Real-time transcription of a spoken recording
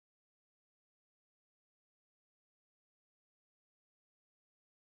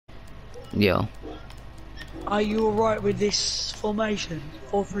Yeah. Are you alright with this formation?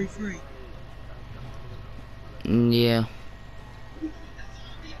 4-3-3? Yeah.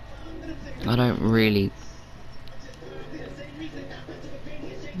 I don't really.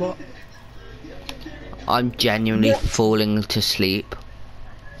 What? I'm genuinely falling to sleep.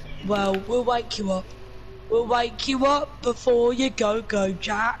 Well, we'll wake you up. We'll wake you up before you go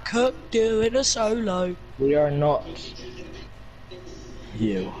Jack Hook doing a solo. We are not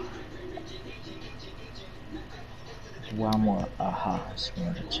you. One more aha, it's one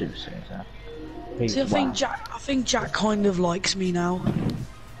of the two things that. See, I think Jack kind of likes me now.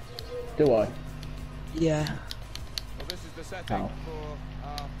 Do I? Yeah. Oh.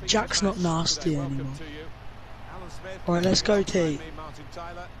 Jack's not nasty anymore. Right, let's go T.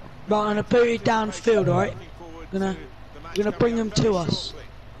 Right, I'm gonna put it downfield, alright? We're gonna bring them to us.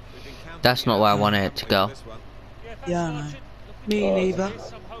 That's not where I wanted it to go. Yeah, I know. Me neither.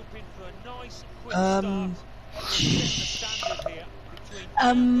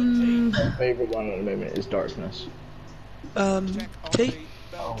 My favourite one at the moment is darkness. T?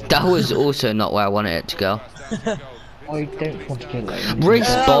 That was also not where I wanted it to go. I don't want to kill them.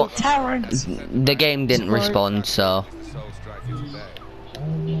 Respawn. Terrence! The game didn't respond, so.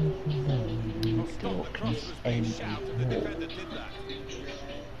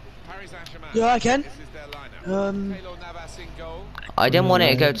 Yeah, I can. I didn't want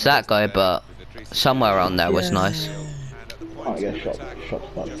it to go to that guy, but somewhere around there was nice. I get shot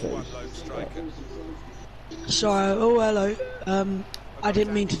back too. Sorry, oh hello. I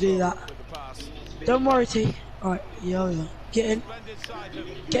didn't mean to do that. Don't worry, T. Alright, yeah. Get in.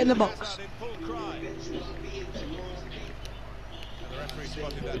 Get in the box.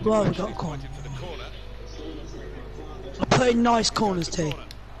 Well, we got a corner. I'm putting nice corners, T.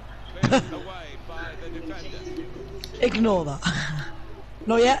 Ignore that.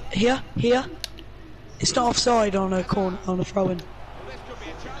 Not yet. Here. It's not offside on a corner, on a throw-in.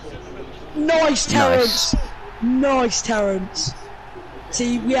 Nice, Terrence. Nice, Terrence.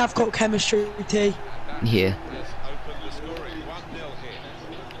 See, we have got chemistry, T. Yeah.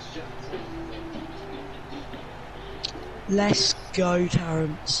 Let's go,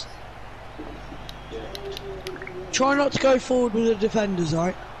 Terrence. Try not to go forward with the defenders,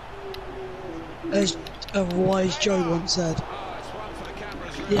 alright? As a wise Joe once said.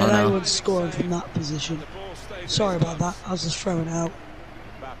 Yeah, no one's scoring from that position. Sorry about that, I was just throwing it out.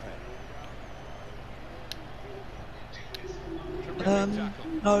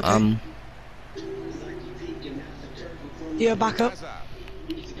 Okay. Yeah, back up.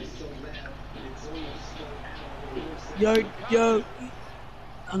 Yo.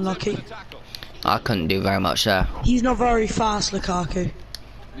 Unlucky. I couldn't do very much there. He's not very fast, Lukaku.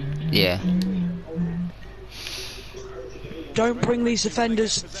 Yeah. Don't bring these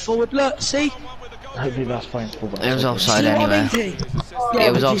defenders forward. Look, see? Hopefully that's fine for that. It was offside anyway.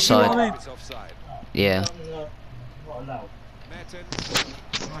 It was offside. Yeah.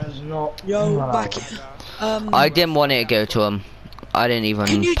 Yo, back here. I didn't want it to go to him. I didn't even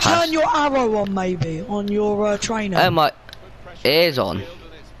Can you pass. turn your arrow on, maybe, on your trainer? Oh my, it is on.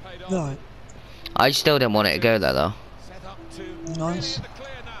 Right. I still didn't want it to go there though. Nice.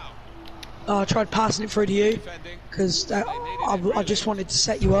 I tried passing it through to you because I just wanted to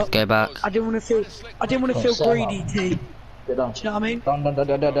set you up. Go back. I didn't want to feel greedy, T. Get down. Do you know what I mean?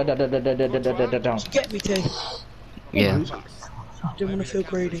 Down. Get me, T. Yeah. I didn't want to feel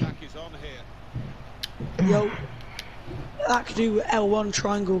greedy. Yo, that could do with L1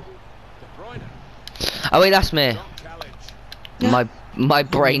 triangle. Oh wait, that's me. Yeah. My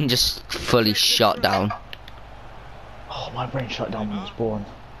brain just fully shut down. Oh, my brain shut down when I was born.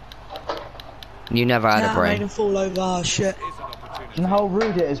 You never had a I made brain. him fall over. Oh shit. You know how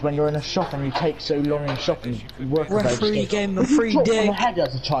rude it is when you're in a shop and you take so long in a shop and you work about Referee gave him a free on the dick. head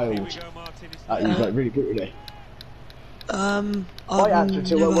as a child. That was like really good today. I've I answered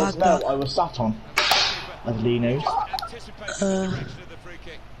to never what had was now that. I was sat on. As Lee knows.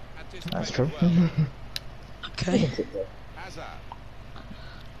 That's true. Okay.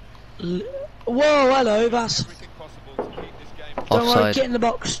 Whoa, hello, that's... Don't worry, Offside. get in the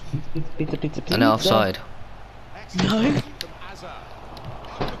box. I know offside. No.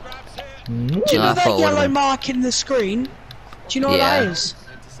 No, Do you know I that thought it yellow would've been. mark in the screen? Do you know what that is?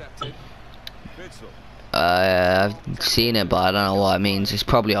 I've seen it, but I don't know what it means. It's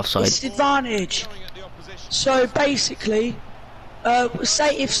probably offside. It's advantage. So basically,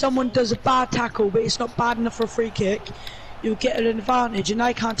 say if someone does a bad tackle, but it's not bad enough for a free kick, you'll get an advantage, and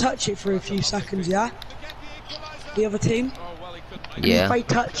they can't touch it for a few seconds. Yeah. The other team. Yeah. If they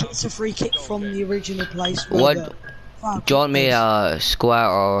touch it, it's a free kick from the original place. What? Do you want me to square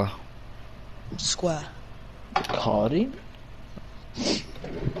or Square. Cardi.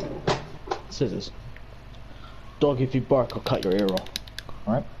 Scissors. Dog, if you bark, I'll cut your ear off.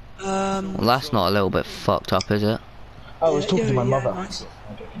 Alright? Well, that's not a little bit fucked up, is it? I was talking to my mother. Nice.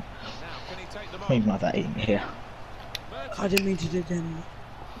 Maybe not that eating here. I didn't mean to do that.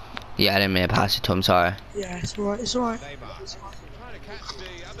 Yeah, I didn't mean to pass it to him, sorry. Yeah, it's alright, it's alright.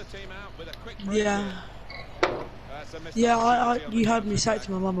 Yeah. Yeah, you heard me say it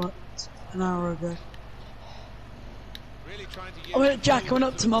to my mum like an hour ago. I went, Jack, I went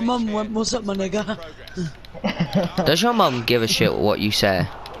up to my mum and went, what's up, my nigga? Does your mum give a shit what you say?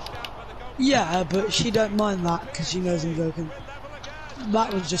 Yeah, but she don't mind that because she knows I'm joking.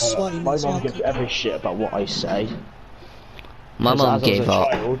 That was just slightly. My mum gives every shit about what I say. My mum gave up.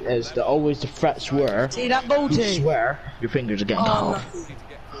 Child, is that always the threats were, see that ball you swear, your fingers are getting cold.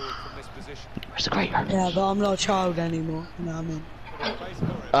 Where's the grater? Yeah, but I'm not a child anymore, you know what I mean?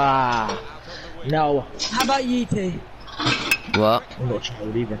 Ah, no. How about you two? What? I'm not a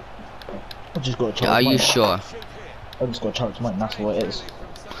child either. I just got a child. Are you sure? I just got a child's mind, that's what it is.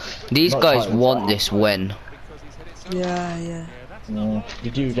 These Not guys child. want this win. Yeah, yeah. Yeah,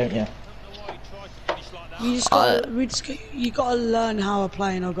 you do, don't you? You just gotta, you gotta learn how I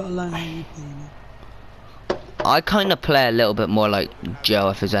play and I've gotta learn how you play, you know? I kind of play a little bit more like Joe,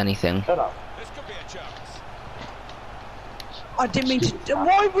 if there's anything. Shut up. I didn't mean to.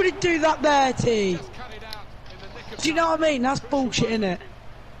 Why would it do that there, T? Do you know what I mean? That's bullshit, innit?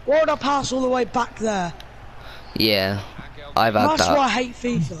 Why would I pass all the way back there? Yeah, I've had That's that. why I hate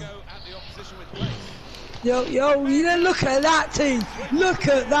FIFA. Yo, you know, look at that, T. Look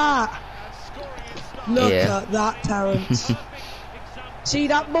at that. Look at that, Terrence. See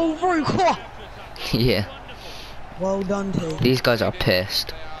that ball through? Yeah. Well done, T. These guys are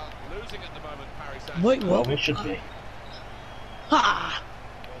pissed. Wait, Well, what? we should be. Ha!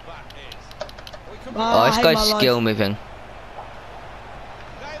 Oh, this guy's skill moving.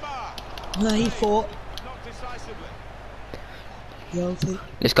 No, he fought. Yo, T.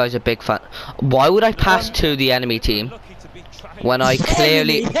 This guy's a big fan. Why would I pass to the enemy team when I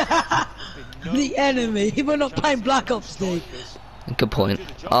clearly... The enemy. We're not playing Black Ops, T. Good point.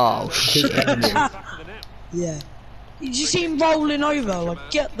 Oh, shit. Yeah. Did you see him rolling over?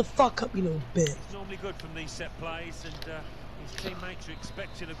 Like, get the fuck up, you little bitch. Normally good from these set plays, and his teammates are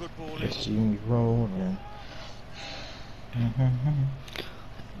expecting a good ball in. See me rolling.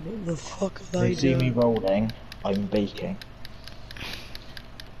 What the fuck are They they see me doing? rolling, I'm baking.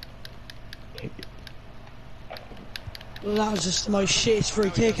 Well, that was just the most shittest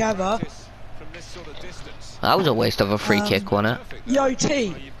free kick ever. That was a waste of a free kick, wasn't it? Yo,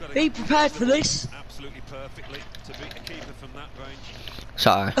 T, be prepared for this. Absolutely perfectly to beat a keeper from that range.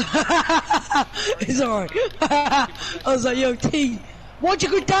 Sorry. It's alright. I was like, yo, T, why'd you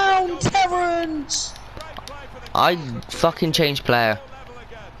go down, Terrence? I fucking changed player.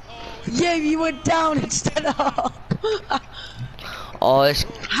 Yeah, you went down instead of up. Oh, this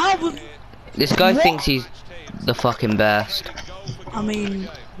guy What? thinks he's the fucking best. I mean,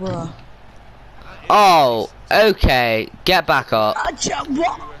 bruh. Oh, okay. Get back up.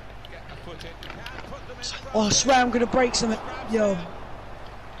 What? Oh, I swear I'm gonna break something. Yo.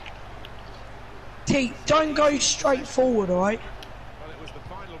 T, don't go straight forward, alright?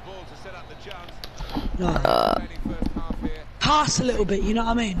 No. Pass a little bit, you know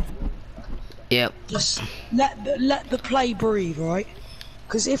what I mean? Yep. Just let the play breathe, right?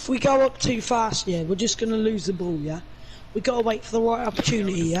 Because if we go up too fast, yeah, we're just gonna lose the ball, yeah. We gotta wait for the right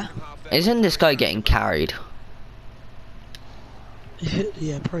opportunity, yeah. Isn't this guy getting carried?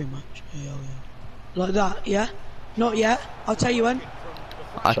 Yeah, pretty much. Yeah. Like that, yeah. Not yet. I'll tell you when.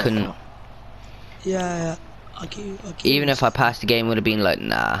 I couldn't. Yeah. I'll keep Even if I passed the game, would have been like,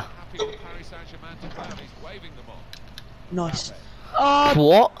 nah. Nice.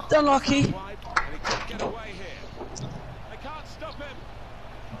 What? Unlucky.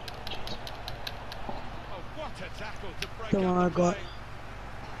 Don't worry, I got.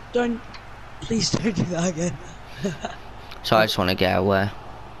 Please don't do that again. So I just want to get away.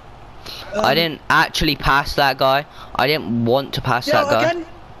 I didn't actually pass that guy. I didn't want to pass that guy. Again.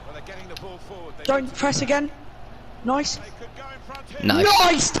 Don't press again. Nice. Nice.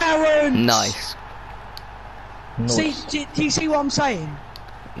 Nice, Terrence. Nice. See, do you see what I'm saying?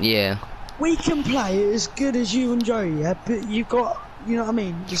 Yeah. We can play as good as you and Joe, yeah, but you've got, you know what I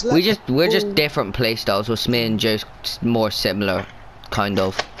mean? We're just different play styles. With me and Joe's more similar, kind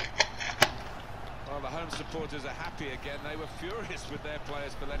of. Well, the home supporters are happy again. They were furious with their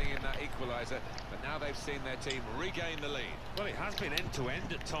players for letting in that equaliser, but now they've seen their team regain the lead. Well, it has been end to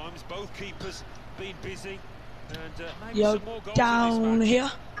end at times. Both keepers been busy, and maybe Yo, some more goals down in this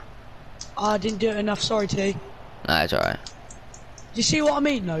match. here. I didn't do it enough, sorry T. Nah, it's alright. Do you see what I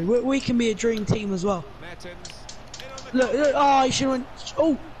mean though? We can be a dream team as well. Look, look, oh, you should have went,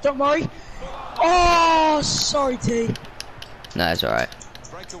 oh, don't worry. Oh, sorry T. Nah, it's alright.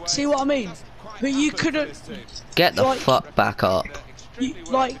 See what I mean? But you couldn't... Get the like, fuck back up. You,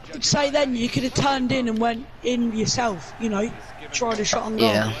 like, say then, you could have turned in and went in yourself, you know? Tried a shot on goal.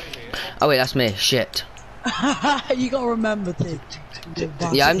 Yeah. Oh wait, that's me. Shit. You gotta remember T.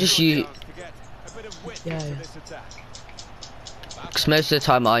 Yeah, I'm just you. Yeah. Cause most of the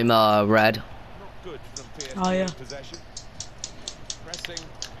time I'm red. Oh yeah.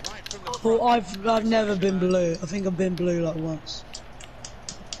 Well, I've never been blue. I think I've been blue like once.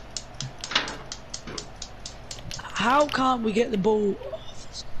 How can't we get the ball?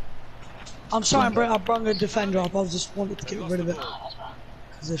 I'm sorry, I brung a defender up. I just wanted to get rid of it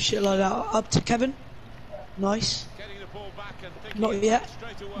because of shit like that. Up to Kevin. Nice. Not yet.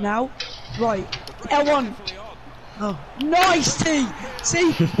 Now. Right. L1. Oh, nice team.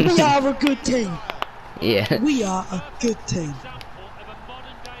 See, we are a good team. Yeah. We are a good team.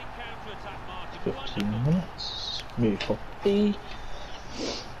 15 minutes. Move for B.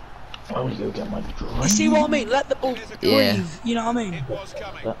 I'm gonna go get my drink. You see what I mean? Let the ball breathe. You know what I mean? It was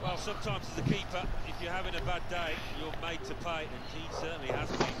coming. Well, sometimes as a keeper, if you're having a bad day, you're made to pay, and he certainly has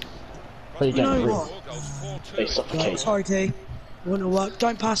been. But you know get what? They suffocate. Sorry, T. Wouldn't have worked.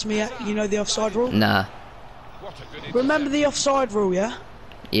 Don't pass me yet. You know the offside rule? Nah. Remember the offside rule, yeah?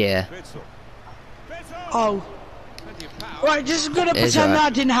 Yeah. Oh. Right, just gonna pretend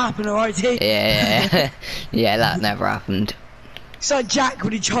that didn't happen, alright, T? Yeah. Yeah, that never happened. It's like Jack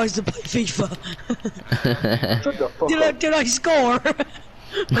when he tries to play FIFA. Did I score?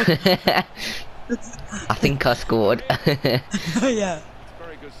 I think I scored. Yeah.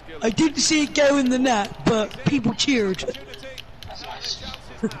 I didn't see it go in the net, but people cheered.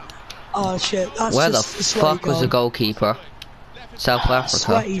 Oh shit, that's Where the just fuck was the goalkeeper? South Africa.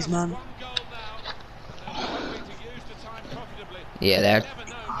 Sweaties, man. Yeah, there.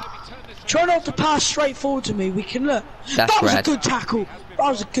 Try not to pass straight forward to me, we can look. That's that was red. a good tackle. That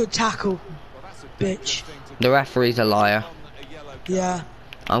was a good tackle. Bitch. The referee's a liar. Yeah.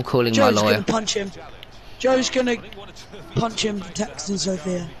 I'm calling Joe's my lawyer. gonna punch him. Joe's gonna punch him for texting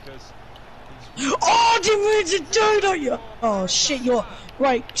Sophia. Oh, I didn't mean to do that, you. Oh shit, you're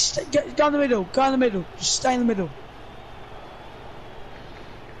right. Get down the middle. Go in the middle. Just stay in the middle.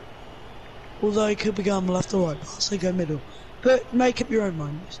 Although he could be going left or right, but I'll say go middle. But make up your own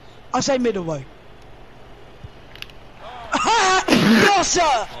mind. I say middle way.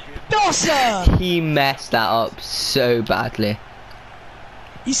 Dossa! Dossa! He messed that up so badly.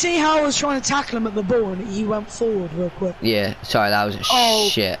 You see how I was trying to tackle him at the ball and he went forward real quick? Yeah, sorry, that was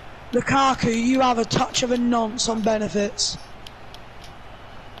shit. Lukaku, you have a touch of a nonce on benefits.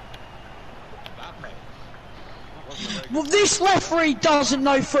 Well, this referee doesn't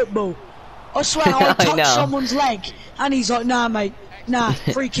know football. I swear, I touched someone's leg and he's like, nah mate, nah,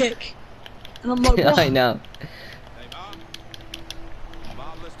 free kick. And I'm like, what? I know.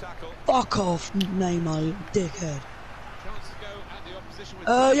 Fuck off, Neymar, you dickhead.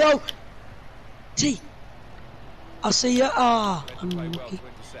 Yo! T! I see ya. Ah, unlucky.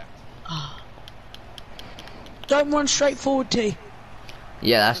 Ah. Don't run straight forward, T.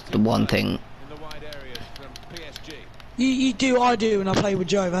 Yeah, that's the one thing. You do, I do when I play with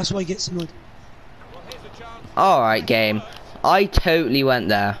Joe, that's why he gets annoyed. Alright, game. I totally went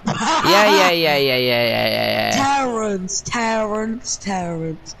there. Yeah. Terrence.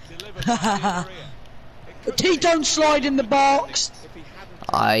 T, don't slide in the box.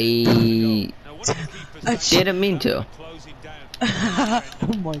 I didn't mean to. Oh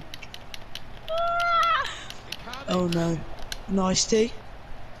my. Oh no. Nice T.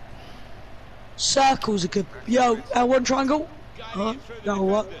 Circles are good. Yo, L1 triangle. Huh? That'll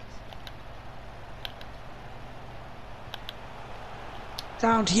work.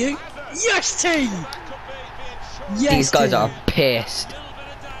 Down to you. Yes, T! Yes, These guys T. are pissed.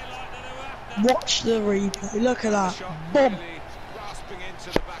 Watch the replay. Look at that. Boom.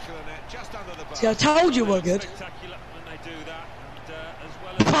 See, I told you we're good.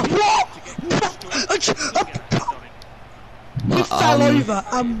 What? He fell over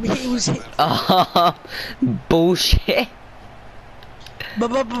and he was hit. Bullshit.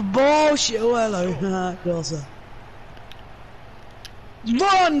 Bullshit. Oh, hello. Dossa.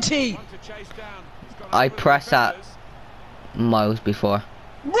 Run, T! I pressed that miles before.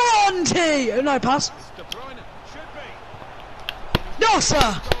 Run, T! No, pass.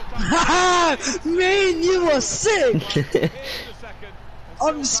 Dossa! Man, you are sick!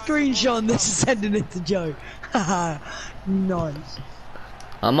 I'm screenshotting this and sending it to Joe. Nice.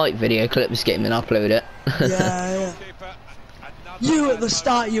 I might video clip this game and upload it. Yeah. You at the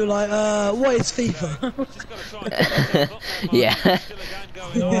start, you were like, what is FIFA? Yeah.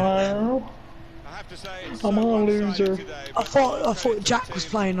 I'm a loser. I thought Jack was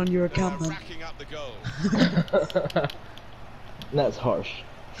playing on your account then. That's harsh.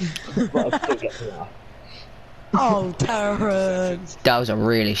 But I still get to that. Oh, Terrence. That was a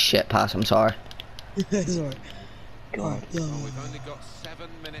really shit pass, I'm sorry. Sorry. God, yeah. We've only got 7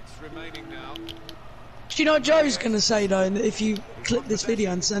 minutes remaining now. Do you know what Joe's gonna say though? That if you clip this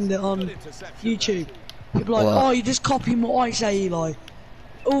video and send it on YouTube, he'll be like, What? "Oh, you just copying what I say, Eli."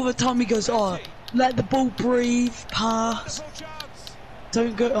 All the time he goes, "Oh, let the ball breathe, pass,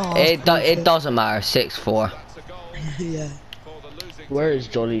 don't go." Oh, It doesn't matter. 6-4. Yeah. Where is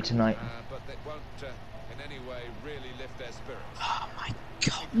Jolly tonight? But they won't in any way really lift their spirits. Oh my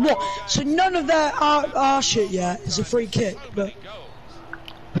God. What? So none of their our shit yet is a free kick, but.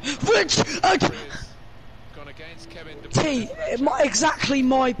 Which? Gone against Kevin De T, exactly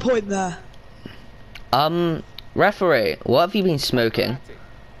my point there. Referee, what have you been smoking?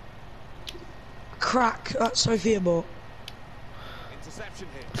 Crack. That's Sophia bought. Interception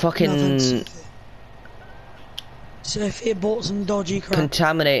here. Fucking Sophia bought some dodgy crack.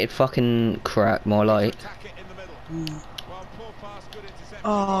 contaminated fucking crack, more like. Attack it in the middle. Well, poor pass, good interception.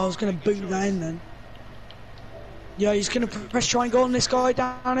 Oh, I was gonna boot that in then. Yeah, he's gonna press try and go on this guy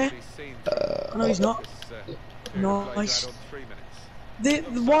down here. No, he's not. Nice.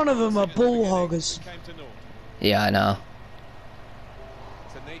 One of them are ball hoggers. Yeah, I know.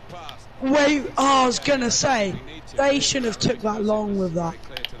 Wait, oh, I was gonna say they shouldn't have took that long with that.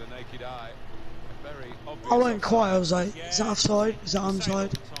 I went quiet. I was like, is that offside? Is that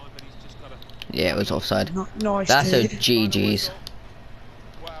onside? Yeah, it was offside. Nice. That's a T. GG's.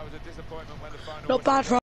 Not bad for